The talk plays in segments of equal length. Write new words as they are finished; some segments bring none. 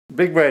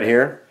Big Red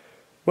here.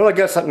 Well, I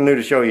got something new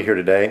to show you here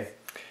today,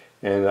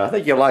 and I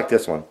think you'll like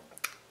this one.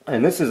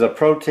 And this is a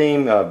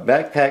ProTeam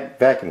backpack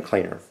vacuum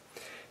cleaner,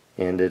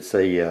 and it's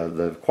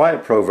the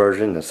QuietPro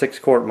version, the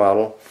 6-quart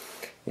model,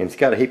 and it's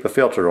got a HEPA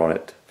filter on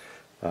it.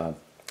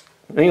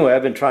 Anyway,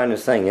 I've been trying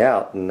this thing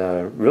out,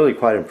 and really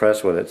quite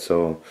impressed with it.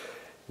 So,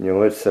 you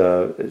know, it's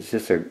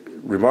just a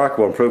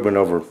remarkable improvement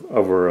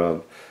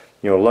over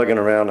you know, lugging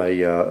around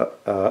a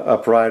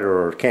upright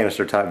or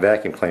canister type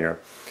vacuum cleaner.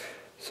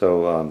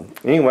 So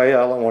anyway,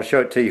 I want to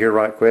show it to you here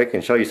right quick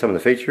and show you some of the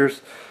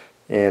features,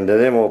 and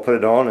then we'll put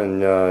it on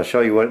and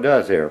show you what it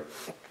does here.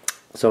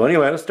 So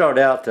anyway, let's start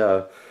out.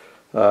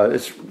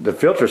 It's the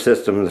filter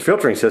system. The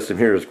filtering system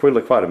here is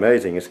really quite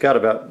amazing. It's got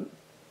about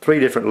 3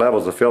 different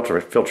levels of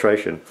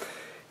filtration,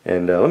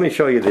 and let me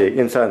show you the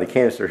inside of the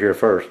canister here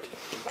first.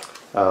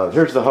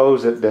 Here's the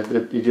hose that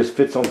it just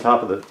fits on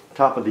top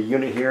of the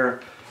unit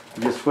here.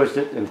 You just twist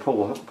it and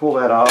pull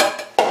that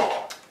off,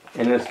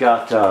 and it's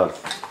got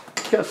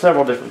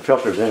several different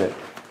filters in it.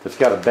 It's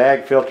got a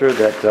bag filter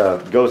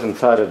that goes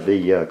inside of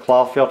the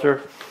cloth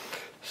filter.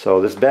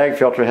 So this bag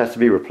filter has to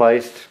be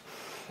replaced,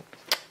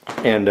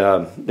 and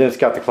then it's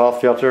got the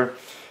cloth filter,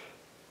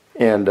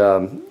 and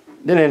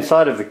then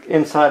inside of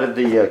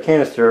the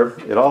canister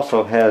it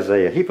also has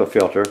a HEPA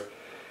filter,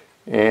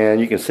 and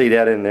you can see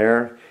that in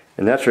there,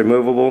 and that's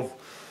removable,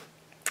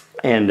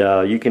 and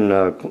you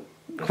can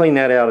clean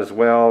that out as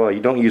well. You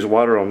don't use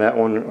water on that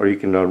one, or you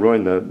can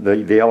ruin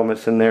the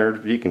elements in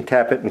there. You can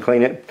tap it and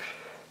clean it.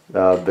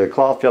 The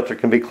cloth filter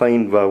can be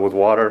cleaned with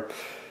water,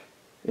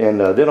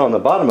 and then on the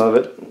bottom of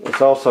it,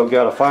 it's also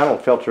got a final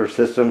filter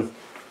system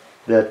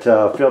that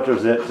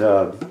filters it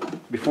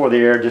before the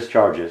air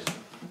discharges.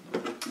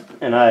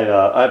 And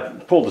I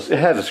pulled this. It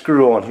has a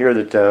screw on here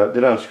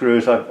that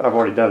unscrews. I've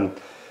already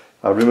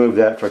removed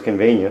that for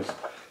convenience.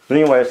 But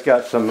anyway, it's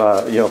got some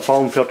you know,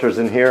 foam filters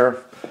in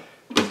here.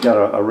 It's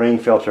got a ring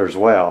filter as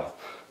well.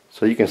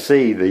 So you can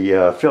see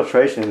the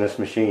filtration in this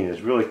machine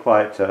is really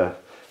quite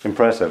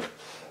impressive.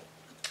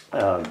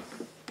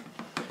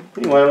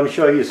 Anyway, let me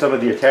show you some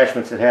of the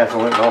attachments it has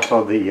on it, and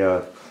also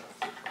the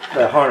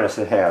harness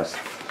it has.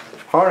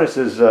 Harness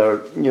is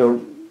you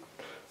know,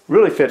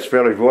 really fits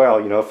fairly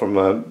well, you know,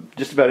 from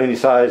just about any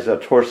size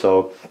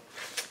torso,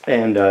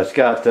 and it's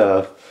got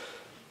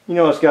you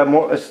know, it's got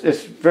more.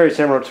 It's very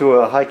similar to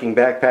a hiking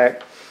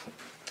backpack,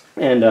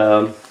 and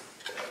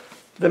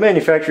the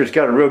manufacturer's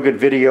got a real good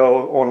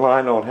video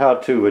online on how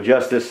to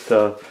adjust this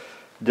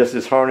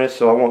harness,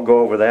 so I won't go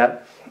over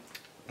that.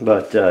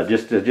 But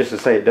just to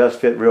say, it does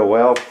fit real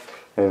well,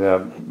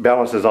 and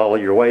balances all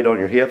of your weight on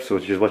your hips,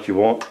 which is what you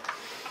want.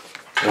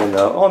 And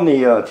on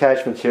the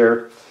attachments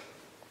here,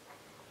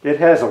 it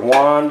has a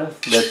wand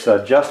that's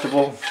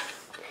adjustable,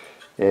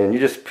 and you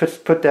just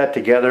put that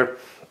together.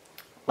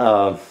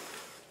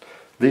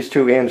 These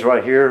 2 ends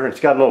right here. It's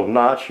got a little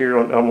notch here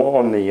on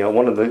the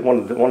one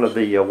of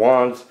the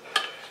wands.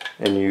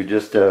 And you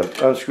just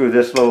unscrew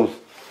this little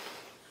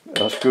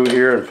screw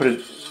here and put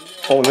it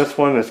on this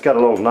one. It's got a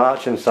little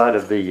notch inside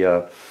of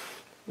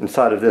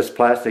this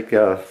plastic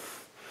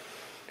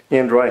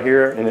end right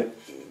here, and it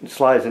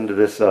slides into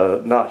this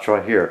notch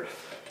right here.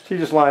 So you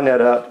just line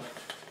that up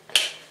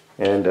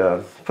and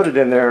put it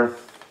in there,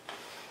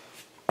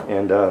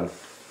 and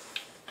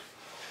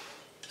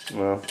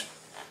well,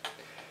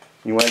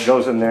 anyway, it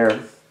goes in there,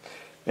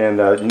 and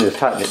you just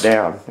tighten it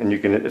down. And you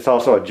can. It's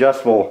also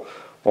adjustable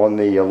on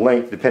the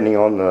length depending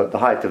on the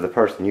height of the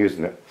person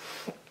using it.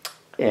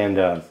 And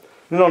then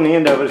on the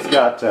end of it, it's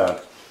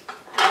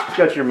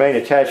got your main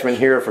attachment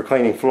here for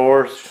cleaning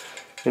floors.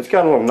 It's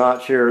got a little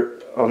notch here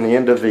on the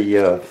end of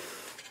the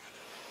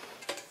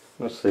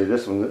let's see,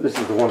 this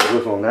is the one that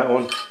goes on that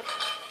one.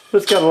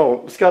 It's got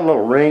a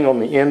little ring on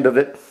the end of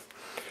it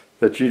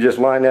that you just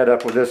line that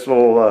up with this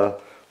little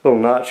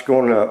notch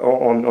going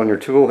on your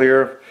tool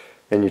here,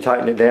 and you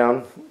tighten it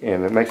down,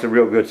 and it makes a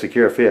real good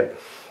secure fit.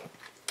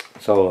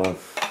 So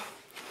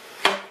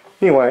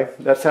anyway,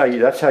 that's how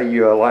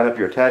you line up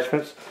your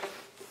attachments.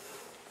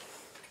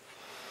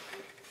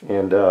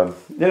 And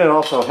then it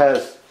also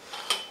has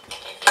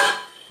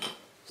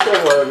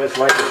several other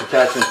miscellaneous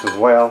attachments as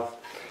well.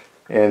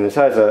 And it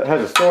has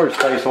a storage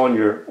space on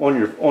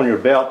your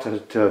belt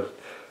to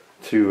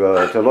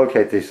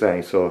locate these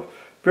things. So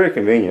very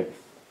convenient.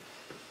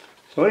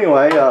 So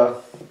anyway,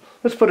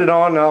 let's put it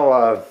on.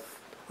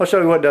 I'll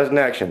show you what it does in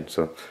action.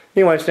 So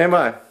anyway, stand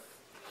by.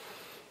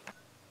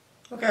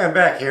 Okay, I'm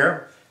back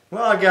here.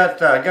 Well, I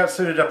got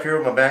suited up here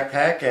with my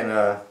backpack,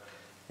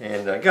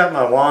 and got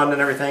my wand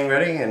and everything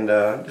ready. And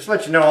just to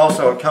let you know,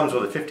 also it comes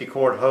with a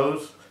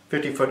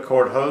 50-foot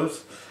cord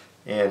hose,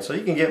 and so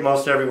you can get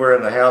most everywhere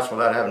in the house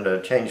without having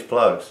to change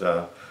plugs.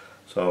 So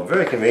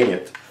very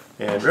convenient,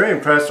 and very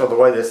impressed with the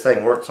way this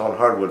thing works on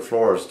hardwood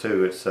floors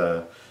too. It's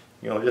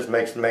you know, it just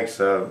makes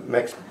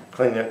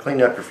cleaning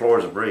up your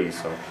floors a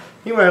breeze. So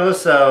anyway,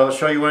 let's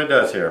show you what it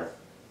does here.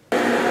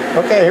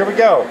 Okay, here we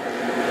go.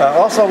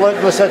 Also,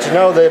 let's let you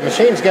know the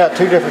machine's got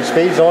 2 different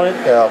speeds on it,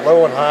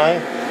 low and high.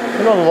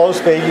 And on the low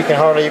speed, you can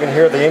hardly even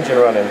hear the engine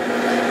running,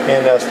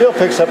 and still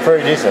picks up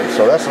pretty decent.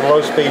 So that's the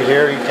low speed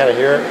here. You can kind of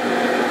hear it.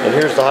 and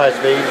here's the high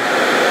speed.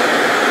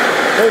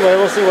 Anyway,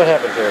 we'll see what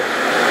happens here.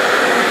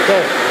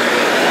 Okay.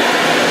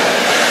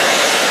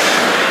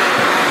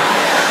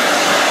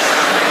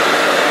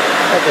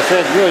 Like I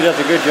said, it really does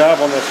a good job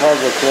on this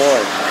hardwood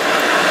flooring.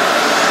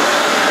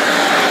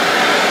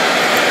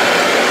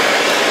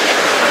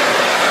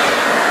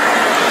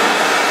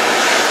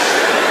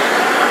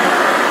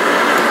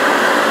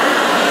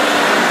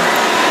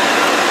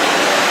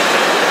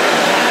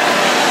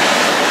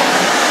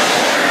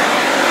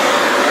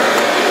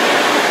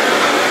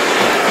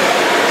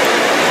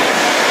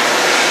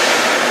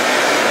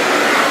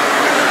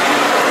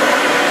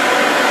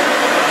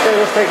 Okay,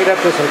 let's take it up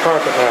to some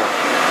carpet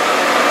now.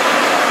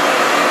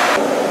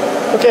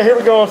 Okay, here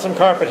we go on some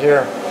carpet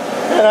here.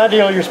 And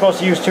ideally you're supposed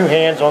to use 2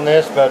 hands on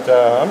this, but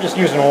I'm just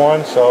using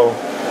one, so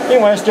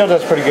anyway, it still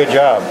does a pretty good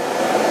job.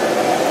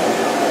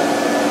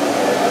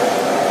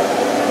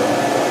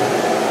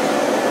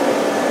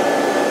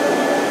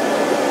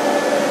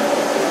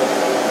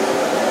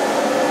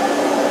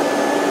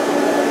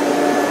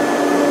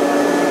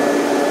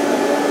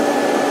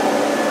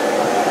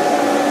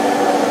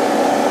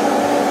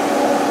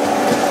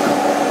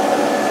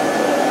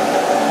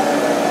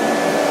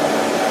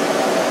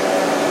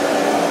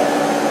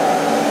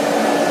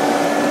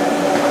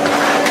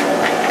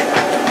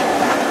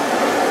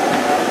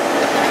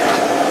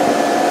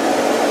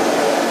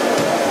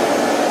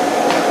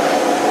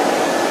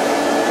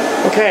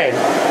 Okay.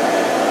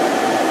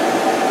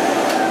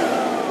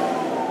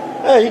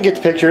 You can get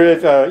the picture.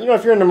 If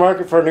if you're in the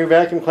market for a new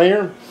vacuum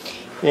cleaner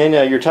and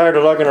you're tired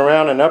of lugging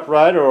around an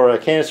upright or a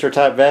canister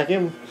type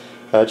vacuum,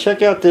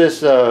 check out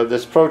this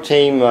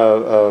ProTeam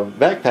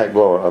backpack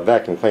blower,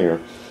 vacuum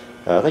cleaner.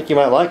 I think you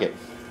might like it.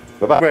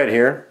 Bye-bye. Right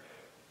here.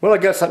 Well, I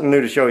got something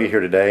new to show you here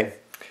today,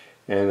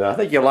 and I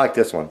think you'll like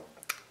this one.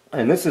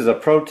 And this is a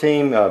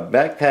ProTeam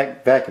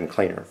backpack vacuum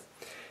cleaner.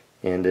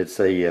 And it's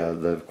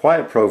the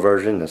QuietPro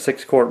version, the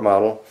 6-quart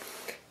model,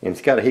 and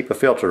it's got a HEPA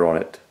filter on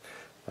it.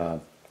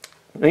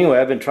 Anyway,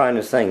 I've been trying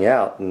this thing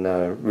out and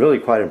really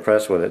quite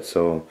impressed with it.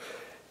 So,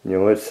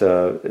 it's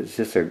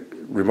just a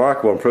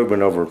remarkable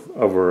improvement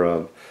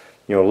over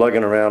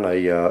lugging around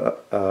a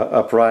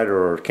upright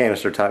or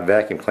canister type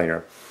vacuum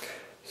cleaner.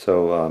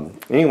 So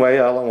anyway,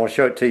 I want to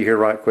show it to you here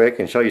right quick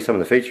and show you some of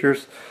the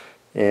features,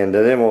 and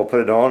then we'll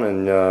put it on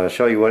and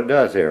show you what it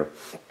does here.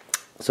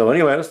 So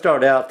anyway, let's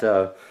start out.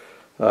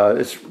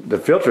 It's the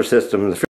filter system.